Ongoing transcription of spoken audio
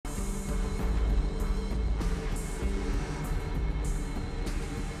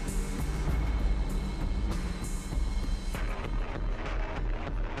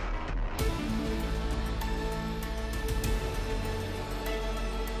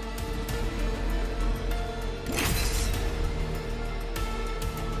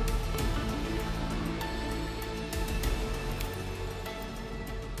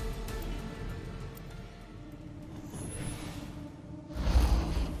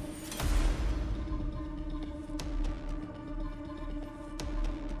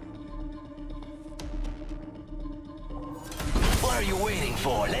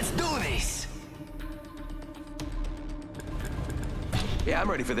for. Let's do this! Yeah, I'm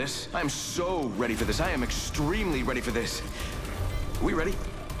ready for this. I'm so ready for this. I am extremely ready for this. We ready?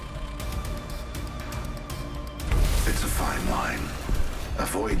 It's a fine line.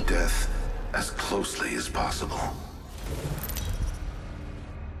 Avoid death as closely as possible.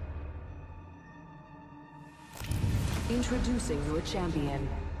 Introducing your champion.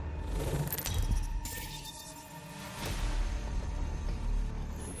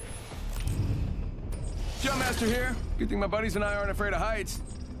 Jumpmaster here. Good thing my buddies and I aren't afraid of heights.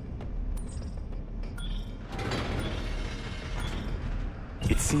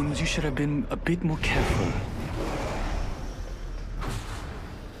 It seems you should have been a bit more careful.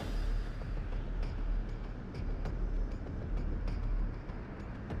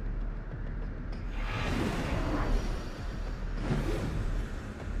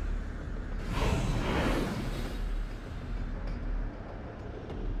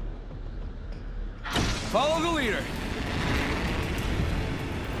 Follow the leader.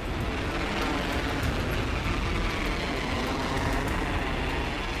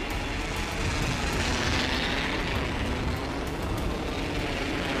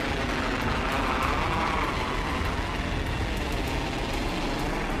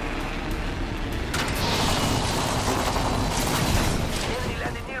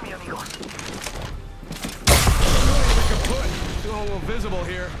 Feeling a little visible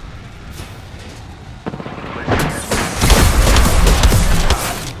here.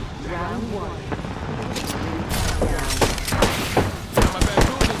 Round one. My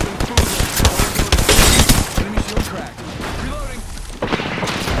bamboozle's been fooled. Enemy shield cracked. Reloading.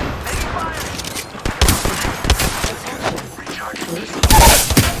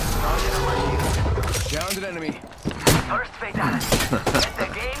 Challenged enemy. First fatality. Let the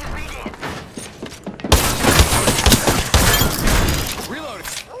games begin. Reloading.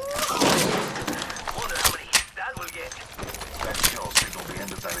 Wonder how many hits that will get. That kill signaled the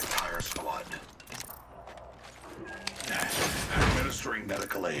end of that entire squad. Administering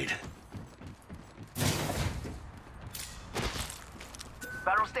medical aid.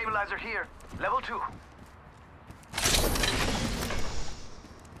 Barrel stabilizer here. Level 2.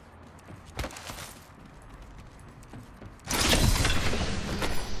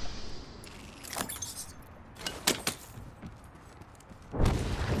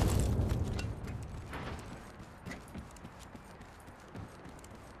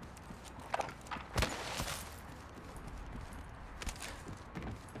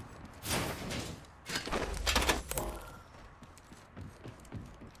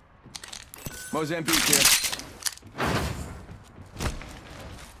 Mozambique here.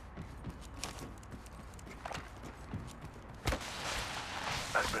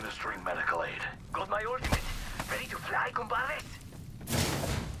 Administering medical aid. Got my ultimate. Ready to fly, compadres?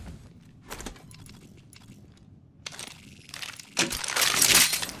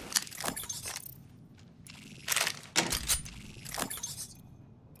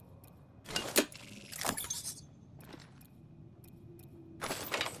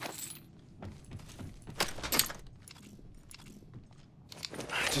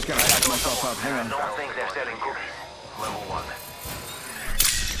 Just gotta patch myself up. Hang on. Don't think they're selling cookies. Level 1.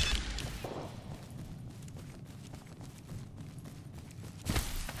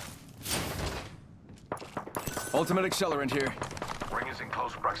 Ultimate accelerant here. Ring is in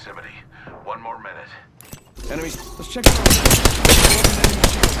close proximity. 1 more minute. Enemies. Let's check it out.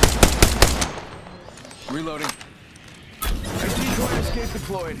 Reloading. Decoy escape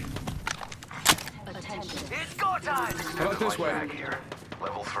deployed. It's go time! How about this way? Back here.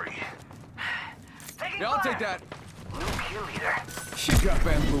 Level 3. Taking Yeah, I'll fire. take that. New kill leader. She got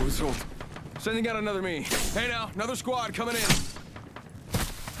bamboozled. Sending out another me. Hey now, another squad coming in.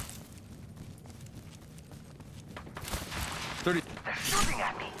 They're shooting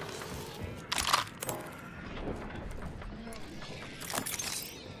at me.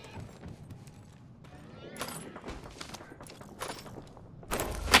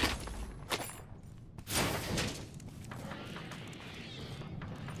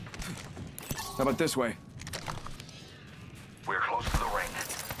 How about this way? We're close to the ring.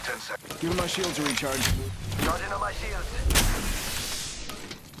 10 seconds. Give my shields a recharge. Charging on my shields.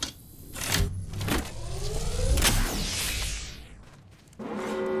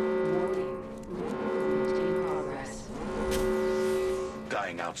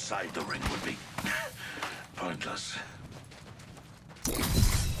 Dying outside the ring would be pointless.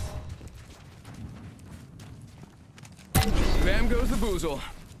 Bam goes the boozle.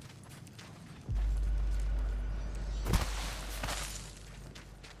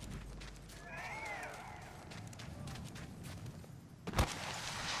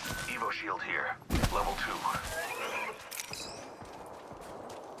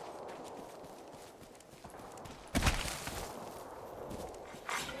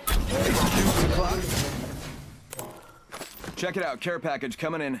 Check it out, care package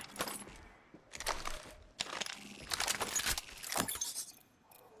coming in.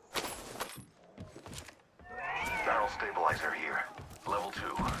 Barrel stabilizer here. Level 2.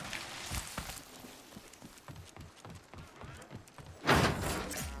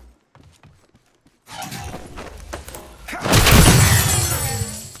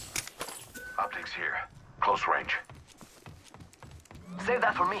 Optics here. Close range. Save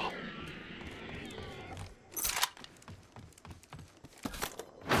that for me.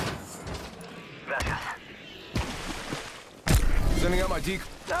 Gracias. Sending out my dec...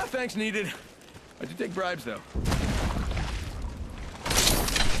 Ah, thanks needed. I do take bribes, though.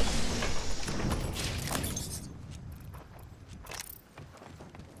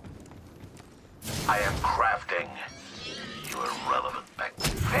 I am crafting. You irrelevant back.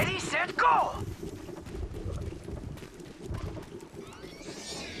 Ready, set, go!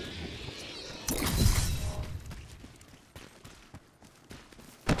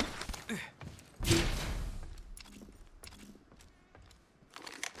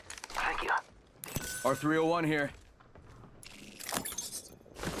 Thank you. R301 here.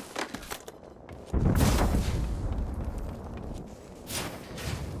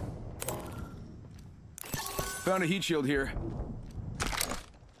 Found a heat shield here.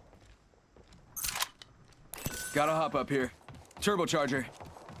 Gotta hop up here. Turbocharger.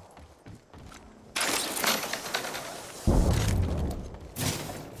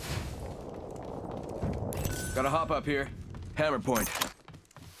 Gotta hop up here. Hammer point.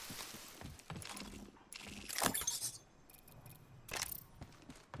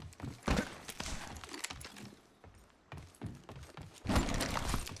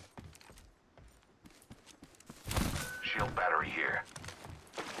 Shield battery here.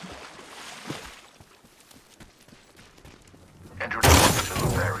 Introduce to the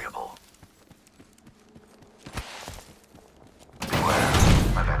variable. Beware,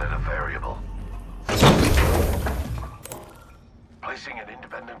 I've added a variable. Placing an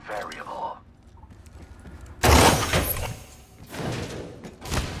independent variable.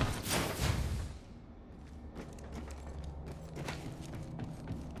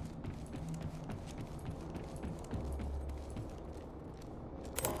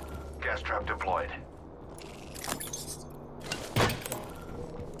 Gas trap deployed.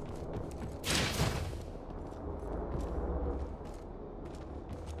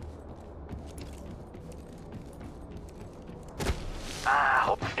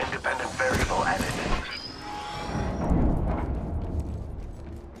 Independent variable added.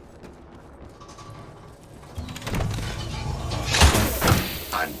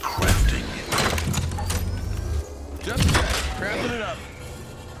 I'm crafting. Just a sec. Crafting it up.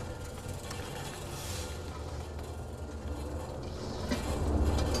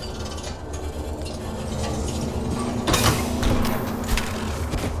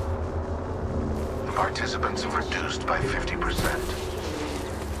 Participants reduced by 50%.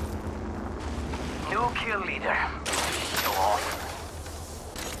 New kill leader. Go off.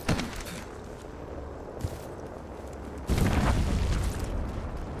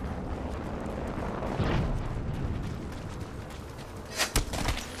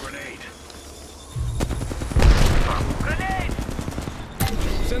 Grenade. Grenade!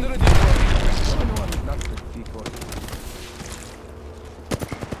 Send in a decoy. Oh, no, I'm not the decoy.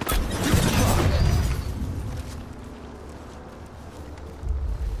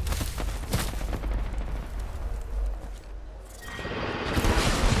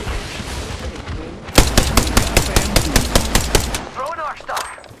 Throw an arc star.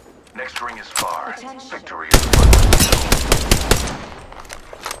 Next ring is far. Attention. Victory is won.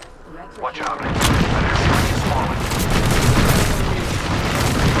 Watch out. The next ring is falling.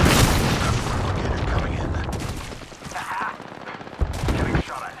 Replicator coming in. Getting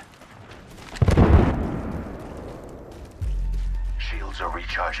shot at. Shields are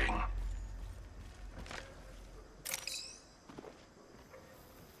recharging.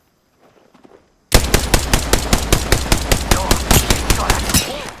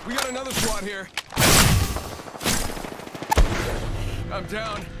 We got another squad here. I'm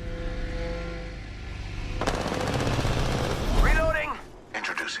down. Reloading.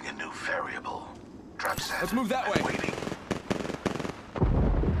 Introducing a new variable. Trap set. Let's move that and way. Waiting.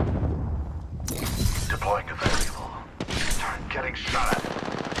 Deploying a variable. Getting shot at.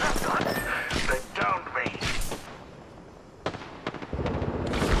 They downed me.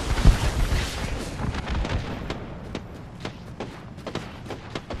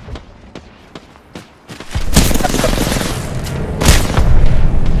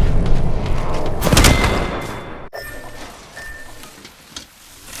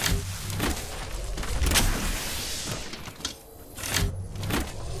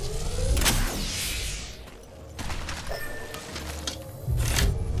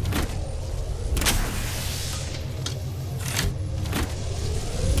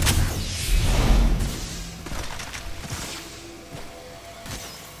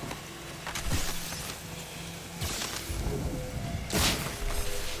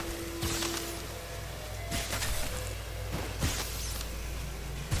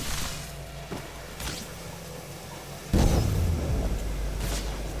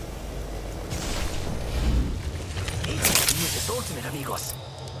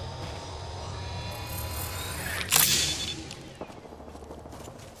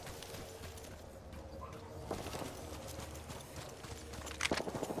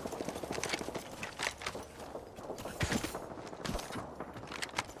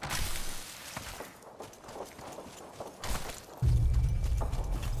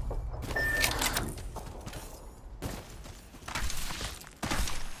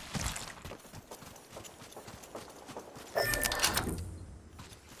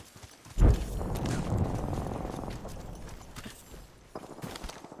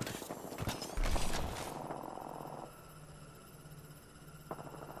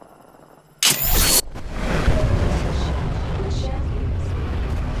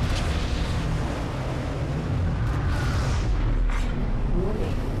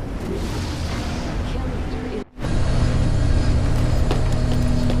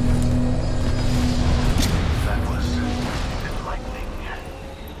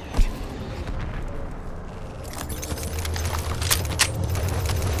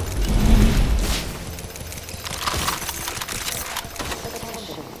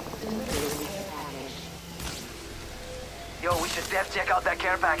 that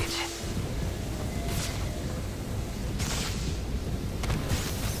care package.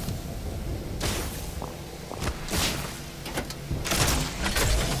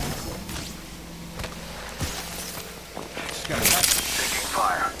 Just gotta touch. Taking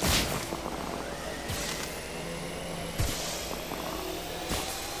fire.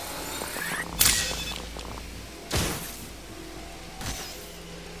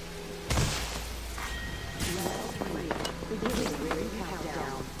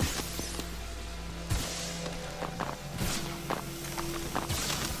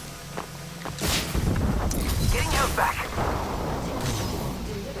 Getting health back.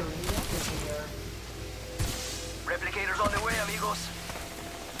 Replicators on the way, amigos.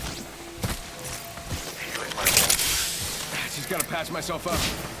 Healing my wounds. Just gotta patch myself up.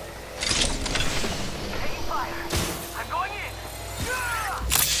 Taking fire. I'm going in. Ah!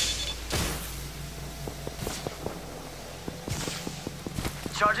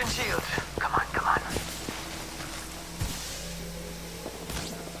 Charging shield. Come on, come on.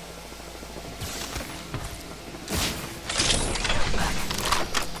 Getting health back.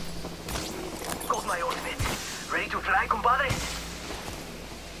 Goes my ultimate. Ready to fly, compadres?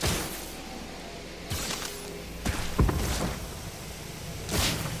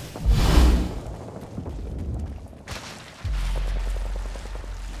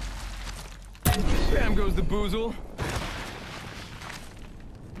 Bam goes the boozle.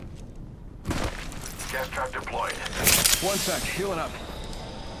 Gas trap deployed. One sec, healing up.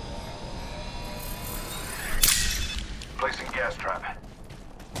 Placing gas trap.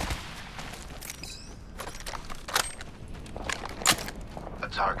 A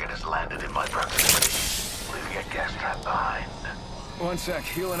target has landed in my proximity, leaving a gas trap behind. One sec,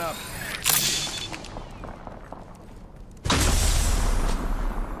 healing up.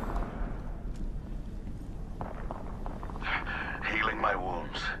 Healing my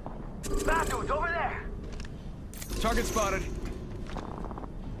wounds. Bad dudes over there. Target spotted.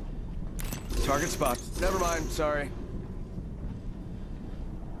 Target spot. Never mind, sorry.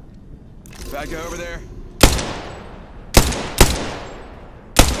 Bad guy over there.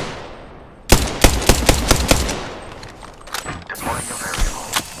 Deploying a variable.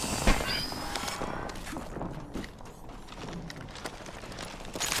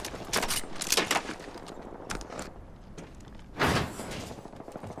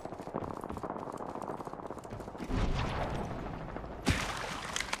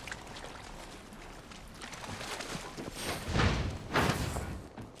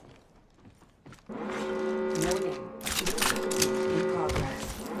 Warning. In progress.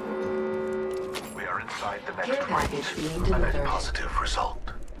 We are inside the next Care package range. being A net delivered. positive result.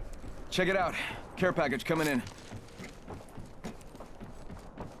 Check it out. Care package coming in.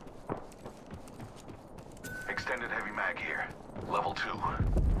 Extended heavy mag here. Level 2.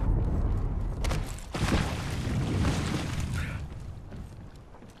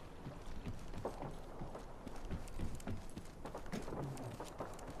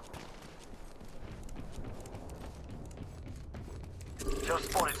 Just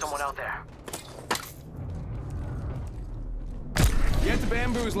spotted someone out there. Get the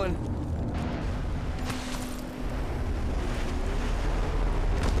bamboozling.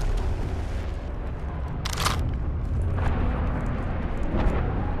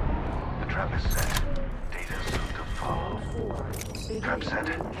 The trap is set. Data soon to follow. Trap set.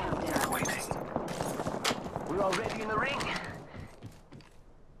 Waiting. We're already in the ring.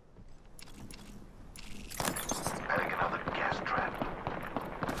 Adding another gas trap.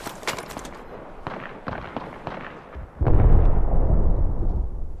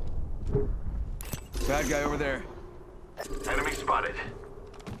 Bad guy over there. Enemy spotted.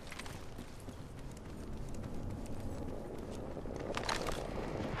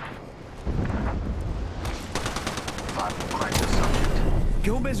 Crack the subject.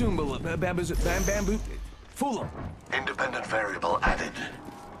 Go bazoomba, bamboo. Fool him. Independent variable added.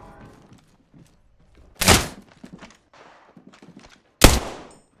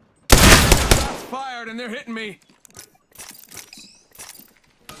 Shots fired and they're hitting me.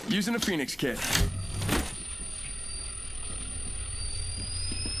 Using a Phoenix kit.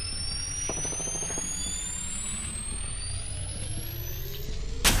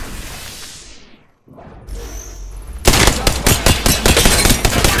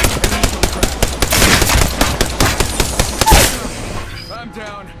 I'm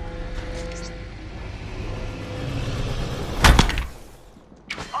down.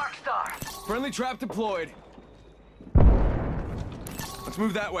 Arcstar. Friendly trap deployed. Let's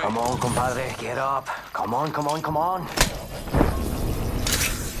move that way. Come on, compadre, get up. Come on, come on, come on.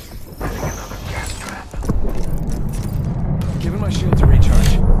 Adding another gas trap. Giving my shield to recharge.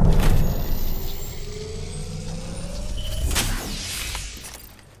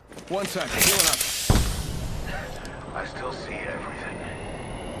 1 sec, healing up. I still see everything.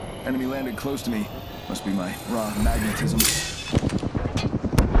 Enemy landed close to me. Must be my raw magnetism.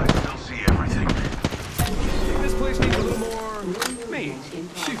 I still see everything. This place needs a little more... me.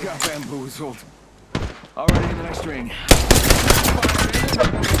 She got bamboozled. Already in the next ring.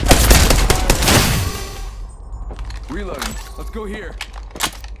 Reloading. Let's go here.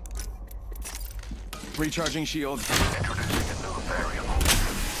 Recharging shield. Introducing a new variable.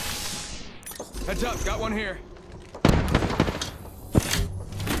 Heads up, got one here.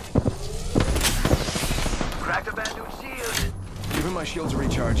 Cracked a bad new shield. Giving my shields a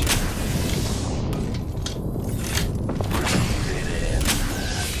recharge.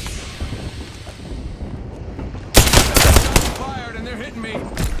 Fired and they're hitting me.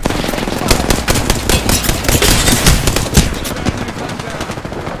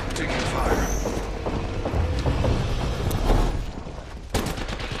 Taking fire.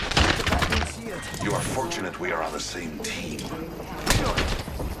 You are fortunate we are on the same team.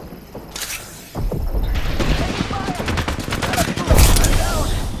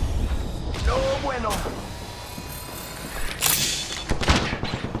 No bueno.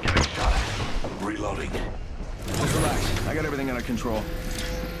 Getting shot at. Reloading. Just relax. I got everything under control.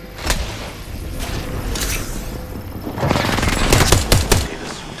 Need a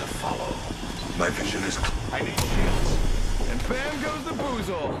suit to follow. My vision is clear. I need shields. And bam goes the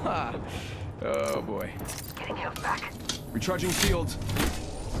boozle. Ha. Oh boy. Getting health back. Recharging shields.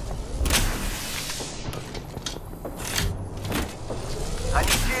 I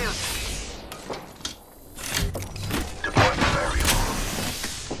need shields. Deploying the variable.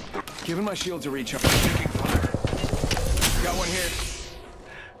 Giving my shields a recharge. Taking fire. Got one here.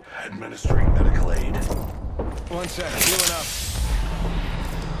 Administering medical aid. 1 sec. Healing up.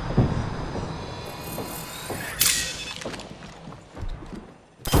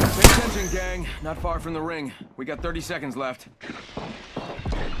 Pay attention, gang. Not far from the ring. We got 30 seconds left. They're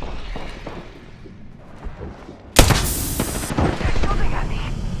shooting at me.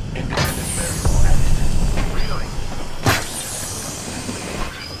 Independent variable added. Reloading.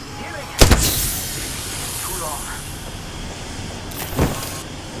 Healing. Too long.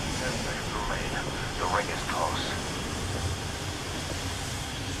 10 seconds remain. The ring is close.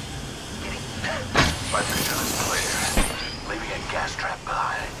 My vision is clear. Leaving a gas trap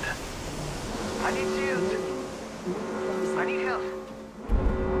behind. I need shields. I need help.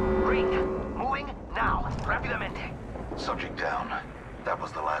 Ring. Moving now. Rápidamente. Subject down. That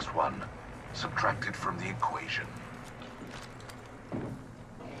was the last one. Subtracted from the equation.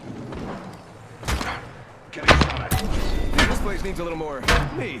 Getting shot at. This place needs a little more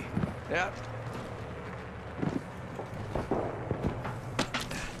me. Yeah.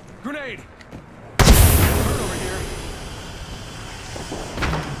 Grenade! Hurt over here.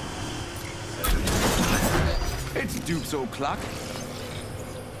 It's Dupe's o'clock.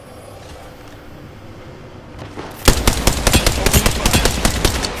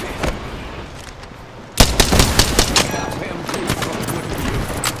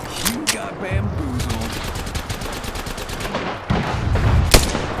 You got bamboozled.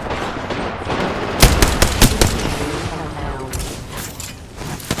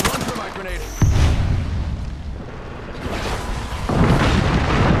 Run for my grenade.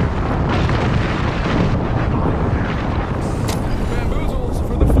 Bamboozles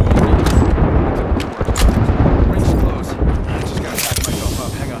for the fool. Ring's close. I just gotta patch myself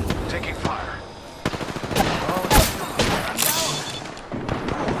up. Hang on. Taking fire.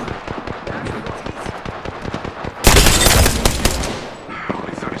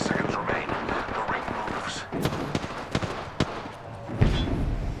 Only 30 seconds remain. The ring moves.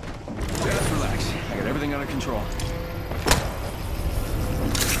 Just relax. I got everything under control.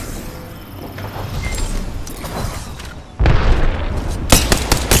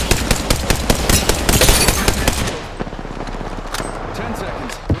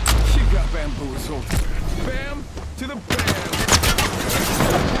 She got bamboozled. Bam to the bam.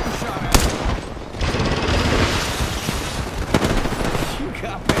 Shot at. You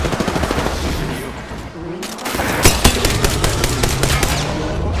got bamboozled.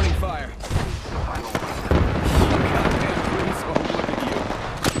 Opening fire. Final round. You got bamboozled. Look at you.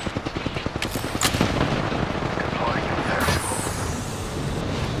 Deploying a variable.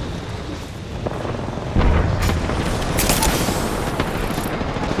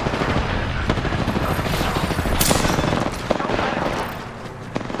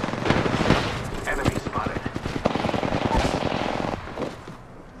 Enemy spotted.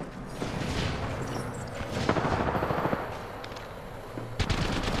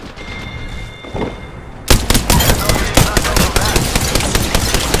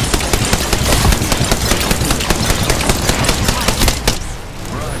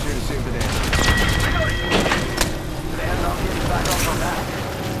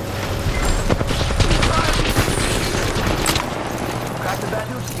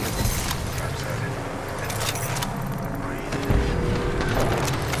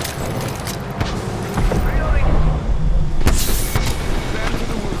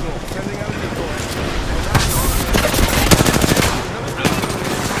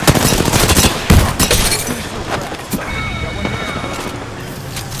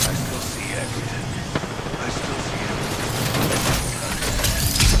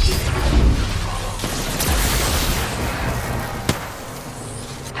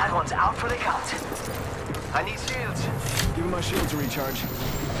 they count. I need shields. Give him my shield to recharge.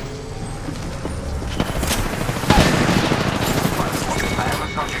 I have a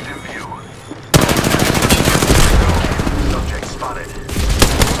subject in view. Subject spotted.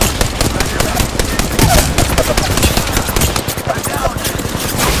 I'm down.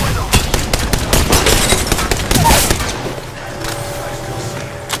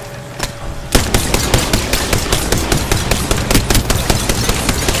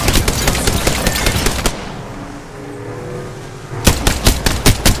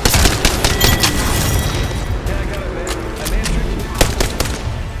 Yeah, I got it, man. I answered.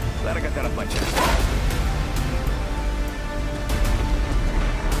 Glad I got that off my chest.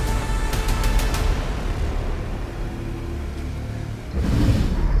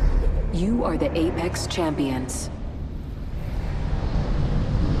 You are the Apex Champions.